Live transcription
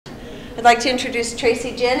I'd like to introduce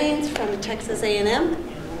Tracy Jennings from Texas A&M.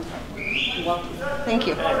 Welcome. Thank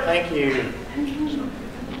you. Thank you.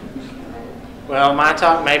 Well, my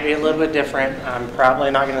talk may be a little bit different. I'm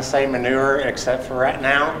probably not going to say manure except for right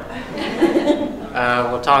now.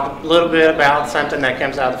 We'll talk a little bit about something that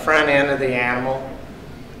comes out the front end of the animal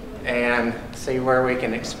and see where we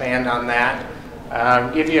can expand on that.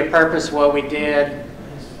 Give you a purpose of what we did,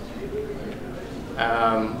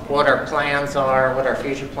 what our plans are, what our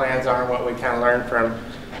future plans are, what we kind of learned from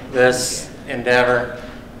this endeavor.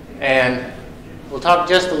 And we'll talk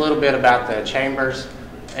just a little bit about the chambers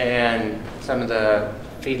and some of the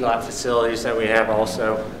feedlot facilities that we have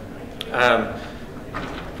also.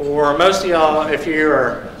 For most of y'all, if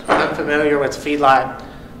you're unfamiliar with the feedlot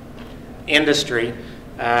industry,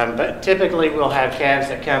 but typically we'll have calves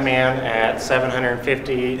that come in at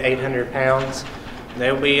 750, 800 pounds.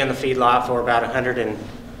 They'll be in the feedlot for about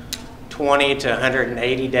 120 to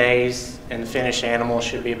 180 days, and the finished animal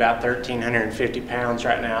should be about 1,350 pounds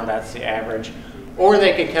right now. That's the average. Or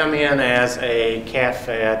they could come in as a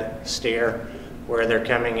calf-fed steer, where they're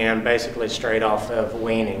coming in basically straight off of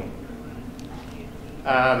weaning.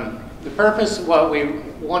 The purpose of what we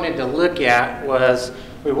wanted to look at was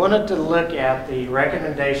we wanted to look at the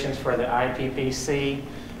recommendations for the IPPC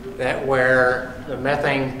that where the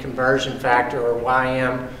methane conversion factor, or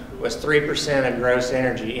YM, was 3% of gross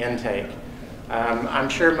energy intake. I'm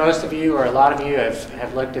sure most of you, or a lot of you,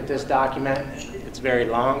 have looked at this document. It's very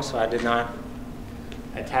long, so I did not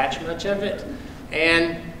attach much of it.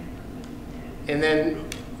 And then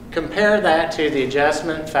compare that to the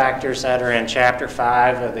adjustment factors that are in Chapter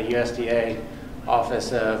 5 of the USDA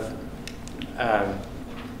Office of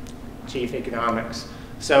Chief Economics.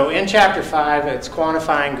 So in Chapter 5, it's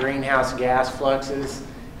quantifying greenhouse gas fluxes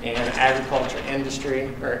in agriculture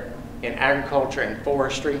industry, or in agriculture and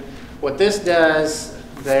forestry. What this does,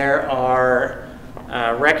 there are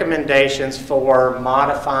recommendations for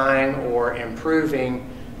modifying or improving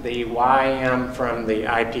the YM from the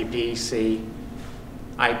IPPC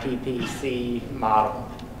model.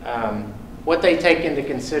 What they take into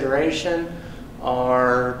consideration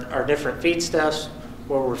are different feedstuffs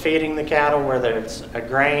where we're feeding the cattle, whether it's a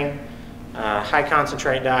grain, high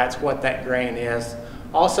concentrate diets, what that grain is.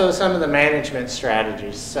 Also some of the management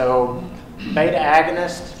strategies. So beta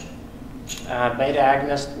agonist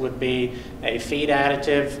would be a feed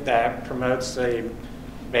additive that promotes the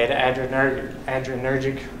beta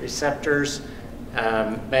adrenergic receptors,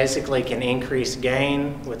 basically can increase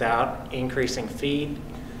gain without increasing feed.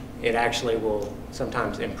 It actually will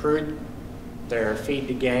sometimes improve their feed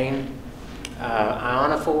to gain.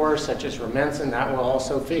 Ionophores such as Rumensin, that will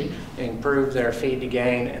also improve their feed to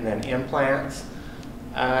gain, and then implants.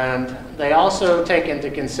 And they also take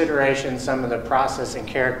into consideration some of the processing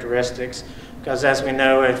characteristics, because as we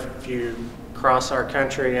know, if you cross our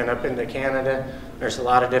country and up into Canada, there's a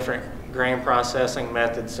lot of different grain processing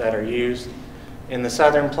methods that are used. In the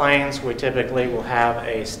southern plains, we typically will have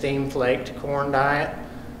a steam-flaked corn diet.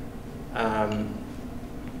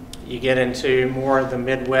 You get into more of the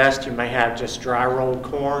Midwest, you may have just dry rolled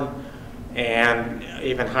corn, and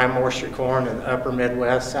even high moisture corn in the upper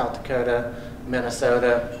Midwest, South Dakota,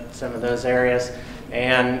 Minnesota, some of those areas.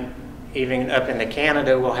 And even up into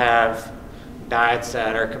Canada, we'll have diets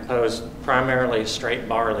that are composed primarily of straight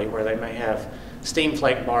barley, where they may have steam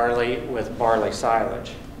flake barley with barley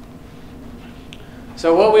silage.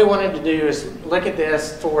 So what we wanted to do is look at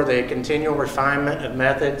this for the continual refinement of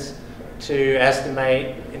methods to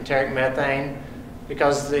estimate enteric methane,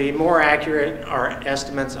 because the more accurate our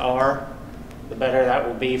estimates are, the better that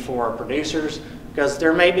will be for our producers, because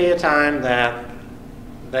there may be a time that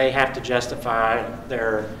they have to justify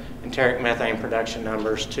their enteric methane production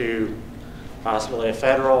numbers to possibly a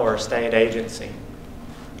federal or a state agency.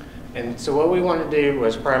 And so what we want to do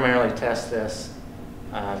was primarily test this,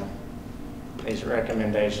 these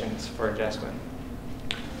recommendations for adjustment.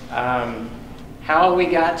 How we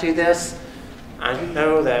got to this, I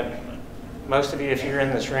know that most of you, if you're in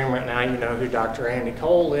this room right now, you know who Dr. Andy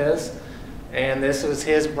Cole is, and this was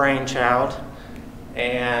his brainchild,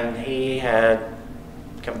 and he had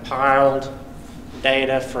compiled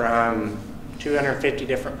data from 250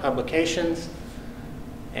 different publications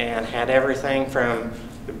and had everything from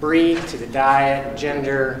the breed to the diet,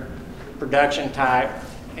 gender, production type,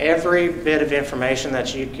 every bit of information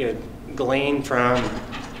that you could glean from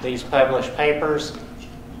these published papers.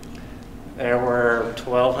 There were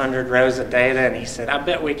 1,200 rows of data, and he said, I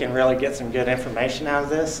bet we can really get some good information out of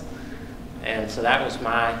this. And so that was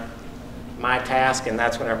my task, and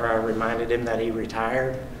that's whenever I reminded him that he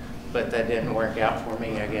retired, but that didn't work out for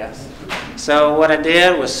me, I guess. So what I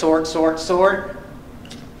did was sort,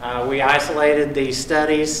 We isolated these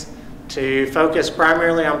studies to focus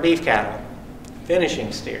primarily on beef cattle,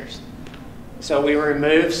 finishing steers. So we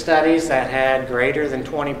removed studies that had greater than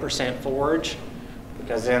 20% forage,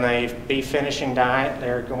 because in a beef finishing diet,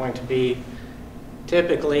 they're going to be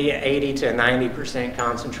typically 80 to 90%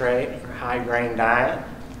 concentrate or high grain diet.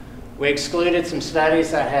 We excluded some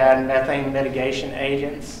studies that had methane mitigation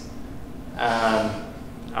agents.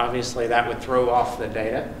 Obviously, that would throw off the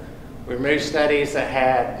data. We removed studies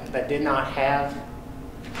that did not have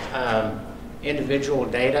individual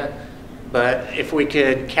data, but if we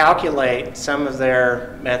could calculate some of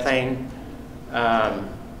their methane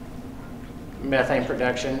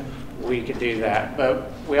production, we could do that. But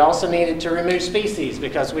we also needed to remove species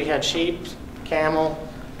because we had sheep, camel,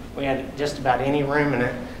 we had just about any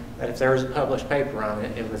ruminant that if there was a published paper on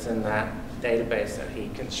it, it was in that database that he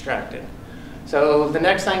constructed. So the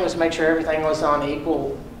next thing was make sure everything was on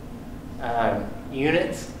equal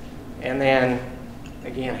units, and then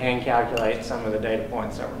again hand calculate some of the data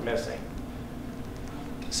points that were missing.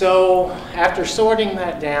 So after sorting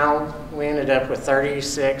that down, we ended up with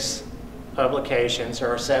 36 publications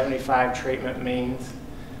or 75 treatment means.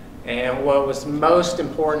 And what was most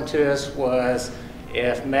important to us was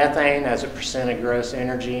if methane as a percent of gross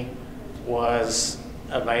energy was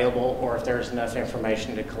available, or if there was enough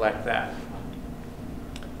information to collect that.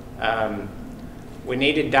 We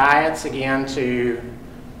needed diets, again, to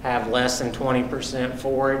have less than 20%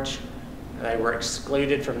 forage. They were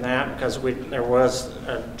excluded from that because there was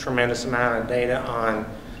a tremendous amount of data on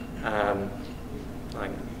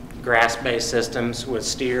like grass-based systems with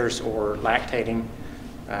steers or lactating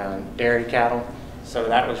dairy cattle, so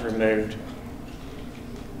that was removed.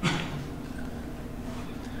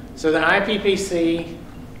 So the IPPC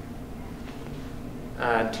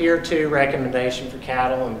Tier 2 recommendation for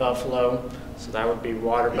cattle and buffalo, so that would be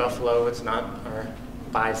water buffalo, it's not our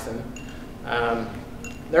bison.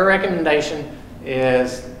 Their recommendation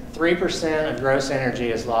is 3% of gross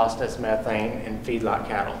energy is lost as methane in feedlot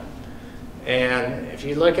cattle. And if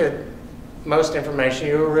you look at most information,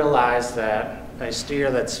 you will realize that a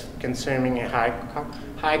steer that's consuming a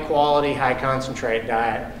high quality, high concentrate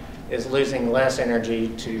diet is losing less energy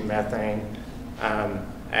to methane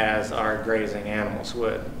as our grazing animals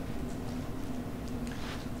would.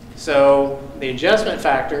 So the adjustment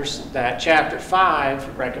factors that Chapter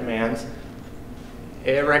 5 recommends,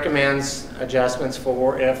 it recommends adjustments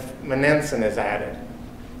for if monensin is added.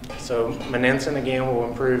 So monensin, again, will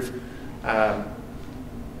improve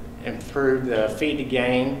the feed to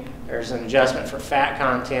gain. There's an adjustment for fat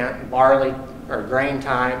content, barley or grain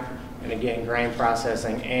type, and again, grain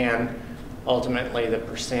processing, and ultimately the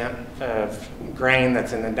percent of grain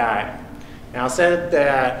that's in the diet. Now, I said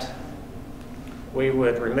that we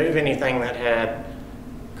would remove anything that had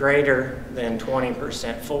greater than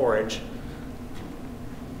 20% forage,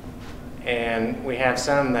 and we have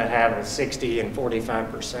some that have a 60 and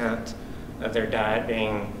 45% of their diet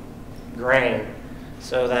being grain.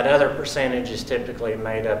 So that other percentage is typically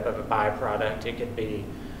made up of a byproduct. It could be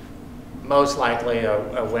most likely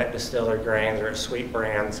a wet distiller grains or a sweet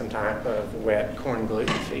bran, some type of wet corn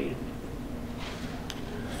gluten feed.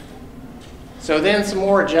 So then some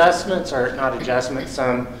more adjustments, or not adjustments,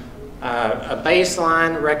 some a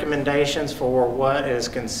baseline recommendations for what is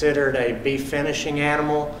considered a beef finishing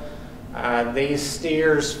animal. These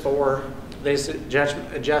steers, for these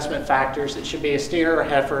adjustment factors, it should be a steer or a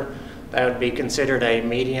heifer that would be considered a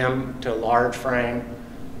medium to large frame.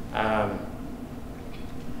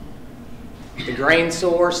 The grain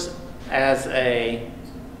source as a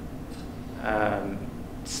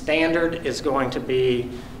standard is going to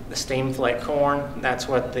be the steam flake corn. That's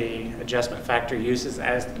what the adjustment factor uses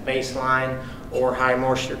as the baseline, or high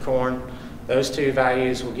moisture corn. Those two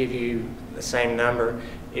values will give you the same number.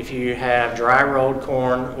 If you have dry rolled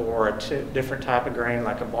corn or a different type of grain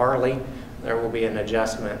like a barley, there will be an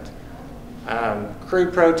adjustment.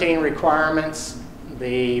 Crude protein requirements,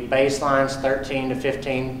 the baseline's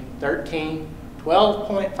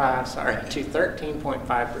 12.5, sorry, to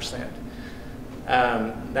 13.5%.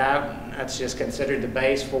 That's just considered the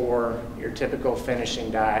base for your typical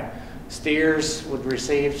finishing diet. Steers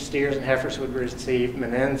and heifers would receive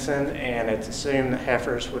monensin, and it's assumed that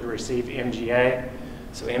heifers would receive MGA.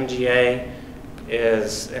 So MGA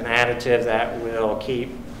is an additive that will keep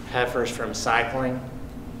heifers from cycling.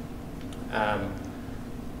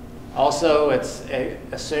 Also, it's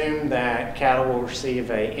assumed that cattle will receive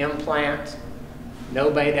an implant. No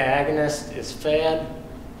beta agonist is fed.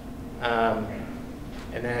 And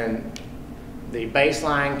then the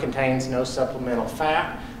baseline contains no supplemental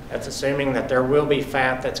fat. That's assuming that there will be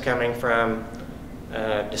fat that's coming from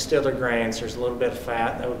distiller grains. There's a little bit of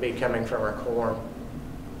fat that would be coming from our corn.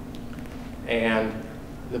 And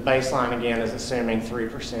the baseline, again, is assuming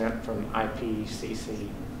 3% from IPCC.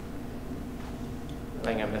 I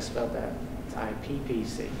think I misspelled that. It's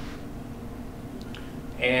IPPC.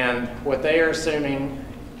 And what they are assuming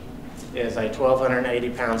is a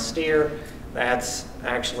 1,280-pound steer. That's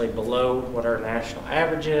actually below what our national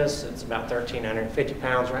average is. It's about 1,350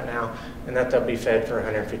 pounds right now, and that they'll be fed for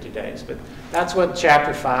 150 days. But that's what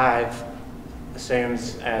Chapter 5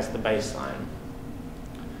 assumes as the baseline.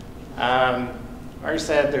 I already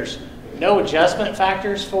said there's no adjustment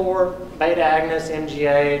factors for beta-agonist,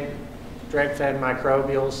 MGA, direct-fed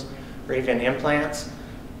microbials, or even implants.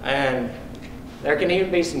 And there can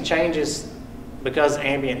even be some changes because of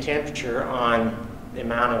ambient temperature on the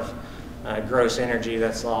amount of gross energy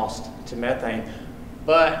that's lost to methane,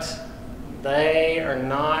 but they are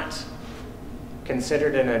not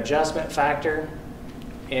considered an adjustment factor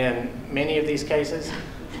in many of these cases,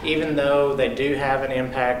 even though they do have an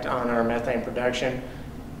impact on our methane production,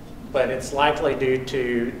 but it's likely due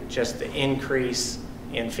to just the increase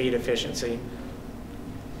in feed efficiency.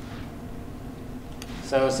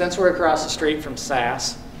 So since we're across the street from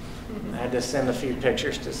SAS, I had to send a few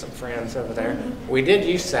pictures to some friends over there. We did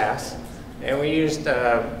use SAS, and we used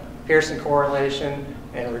Pearson correlation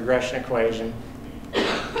and regression equation.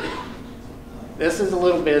 This is a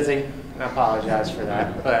little busy, and I apologize for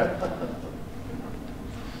that, but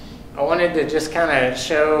I wanted to just kind of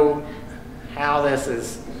show how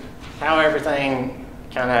everything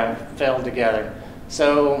kind of fell together.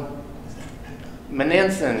 So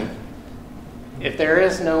monensin, if there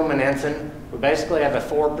is no monensin, we basically have a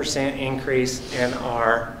 4% increase in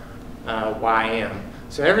our YM.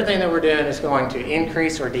 So everything that we're doing is going to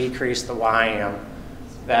increase or decrease the YM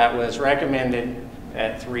that was recommended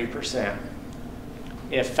at 3%.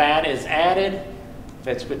 If fat is added, if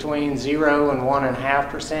it's between 0 and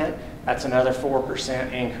 1.5%, that's another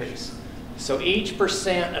 4% increase. So each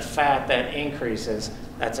percent of fat that increases,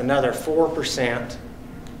 that's another 4%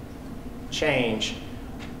 change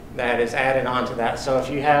that is added onto that. So if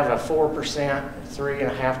you have a 4%,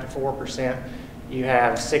 3.5 to 4%, you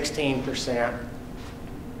have 16%.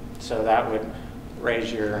 So that would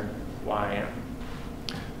raise your YM.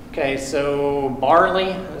 Okay, so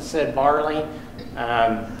barley, I said barley.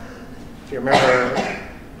 If you remember,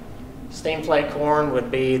 steam flake corn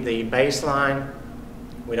would be the baseline.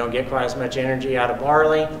 We don't get quite as much energy out of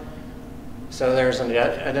barley, so there's an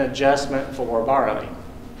adjustment for barley.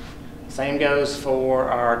 Same goes for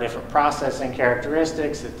our different processing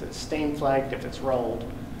characteristics, if it's steam flaked, if it's rolled,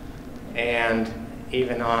 and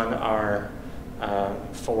even on our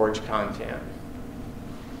forage content.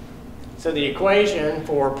 So the equation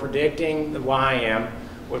for predicting the YM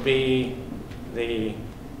would be the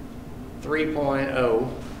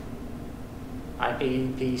 3.0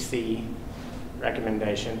 IPPC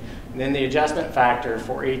recommendation, and then the adjustment factor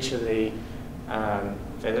for each of the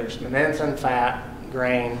there's monensin, fat,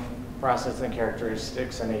 grain, processing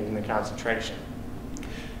characteristics, and even the concentration.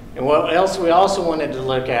 And what else we also wanted to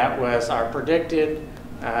look at was our predicted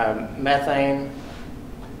methane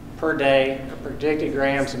per day, or predicted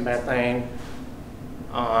grams of methane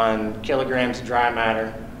on kilograms of dry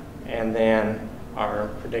matter, and then our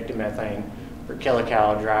predicted methane per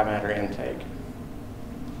kilocal of dry matter intake.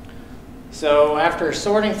 So after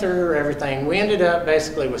sorting through everything, we ended up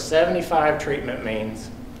basically with 75 treatment means.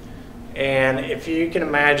 And if you can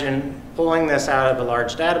imagine pulling this out of a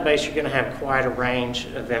large database, you're going to have quite a range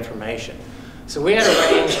of information. So we had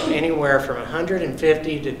a range anywhere from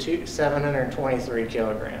 150 to 723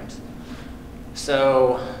 kilograms.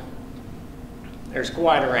 So there's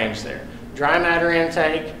quite a range there. Dry matter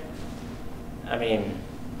intake, I mean,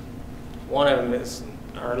 one of them is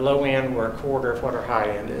our low end, we're a quarter of what our high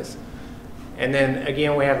end is. And then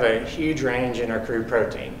again, we have a huge range in our crude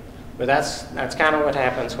protein. But that's kind of what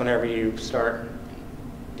happens whenever you start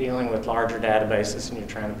dealing with larger databases and you're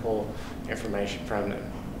trying to pull information from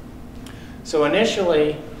them. So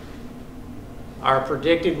initially, our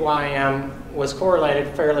predicted YM was correlated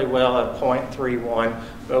fairly well at 0.31,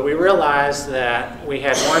 but we realized that we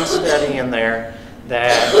had one study in there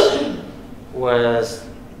that was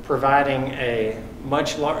providing a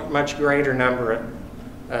much greater number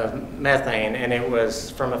of methane, and it was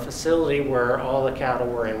from a facility where all the cattle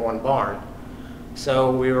were in one barn. So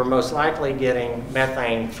we were most likely getting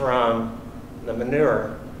methane from the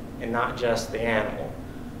manure and not just the animal.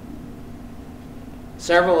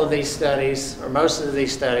 Several of these studies, or most of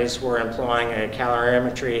these studies, were employing a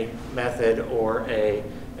calorimetry method or a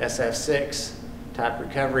SF6 type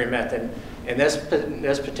recovery method. And this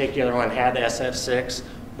particular one had SF6,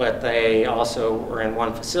 but they also were in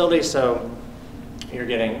one facility, so you're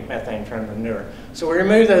getting methane from the manure. So we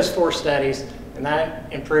removed those 4 studies, and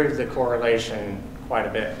that improved the correlation quite a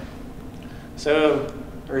bit. So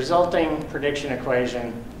the resulting prediction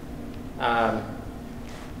equation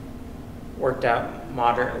worked out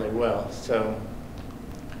moderately well. So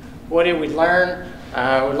what did we learn?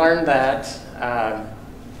 We learned that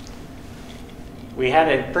we had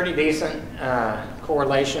a pretty decent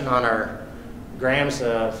correlation on our grams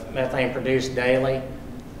of methane produced daily,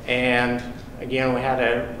 and again, we had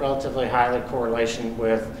a relatively high correlation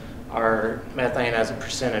with our methane as a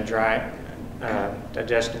percent of dry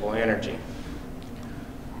digestible energy.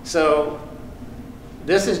 So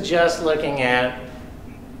this is just looking at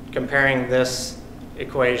comparing this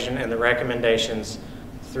equation and the recommendations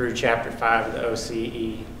through Chapter 5 of the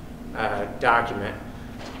OCE document.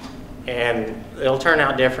 And it'll turn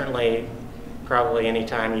out differently probably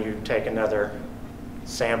anytime you take another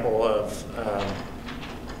sample of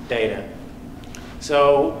data.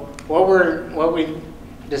 So what we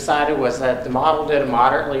decided was that the model did a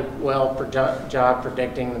moderately well job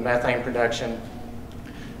predicting the methane production.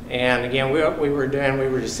 And again, we were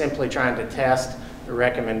just simply trying to test the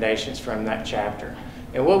recommendations from that chapter.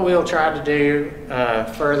 And what we'll try to do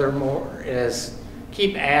furthermore is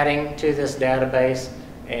keep adding to this database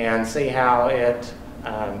and see how it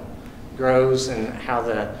grows and how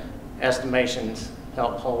the estimations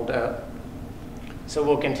help hold up. So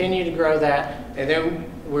we'll continue to grow that, and then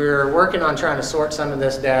we're working on trying to sort some of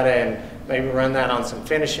this data and maybe run that on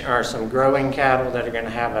some growing cattle that are going to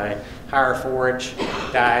have a higher forage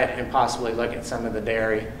diet, and possibly look at some of the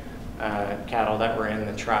dairy cattle that were in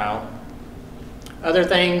the trial. Other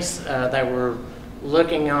things that we're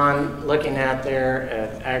looking at there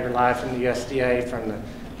at AgriLife and the USDA from the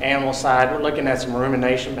animal side, we're looking at some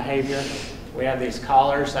rumination behavior. We have these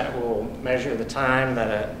collars that will measure the time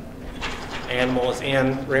that an animal is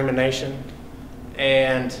in rumination.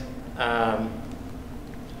 And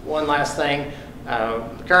one last thing,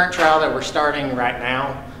 the current trial that we're starting right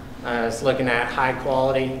now is looking at high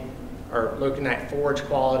quality, or looking at forage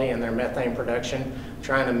quality and their methane production,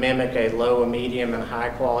 trying to mimic a low, a medium, and high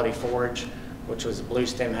quality forage, which was blue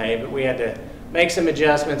stem hay. But we had to make some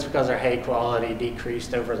adjustments because our hay quality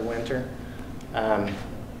decreased over the winter.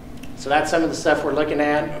 So that's some of the stuff we're looking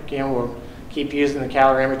at. Again, we'll keep using the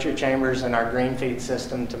calorimetry chambers in our green feed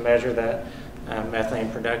system to measure that methane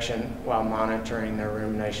production while monitoring their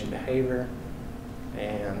rumination behavior.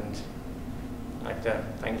 And I'd like to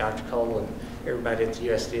thank Dr. Cole and everybody at the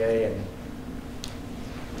USDA and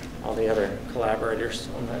all the other collaborators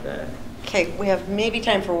on that day. Okay, we have maybe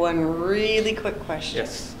time for one really quick question.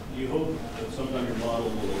 Yes. You hope that sometime your model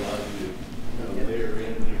will allow you to layer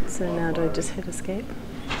in different So now do I just hit escape?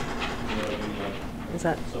 Is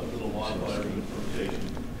that? Some little modifier in the fermentation.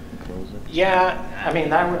 Yeah, I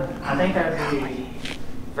mean, I think that would be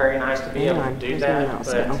very nice to be able to do that,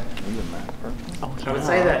 but I would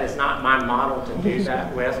say that it's not my model to do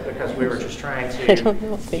that with, because we were just trying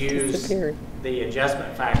to use the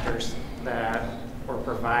adjustment factors that were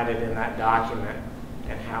provided in that document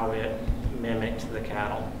and how it mimicked the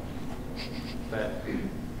cattle. But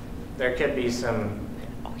there could be some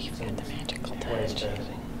ways to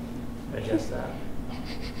adjust that.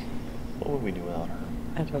 What would we do without her?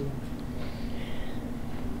 I don't know.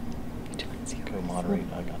 Go moderate.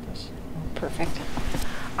 I got this. Perfect.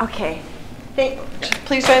 Okay.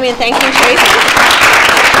 Please join me in thanking Tracy.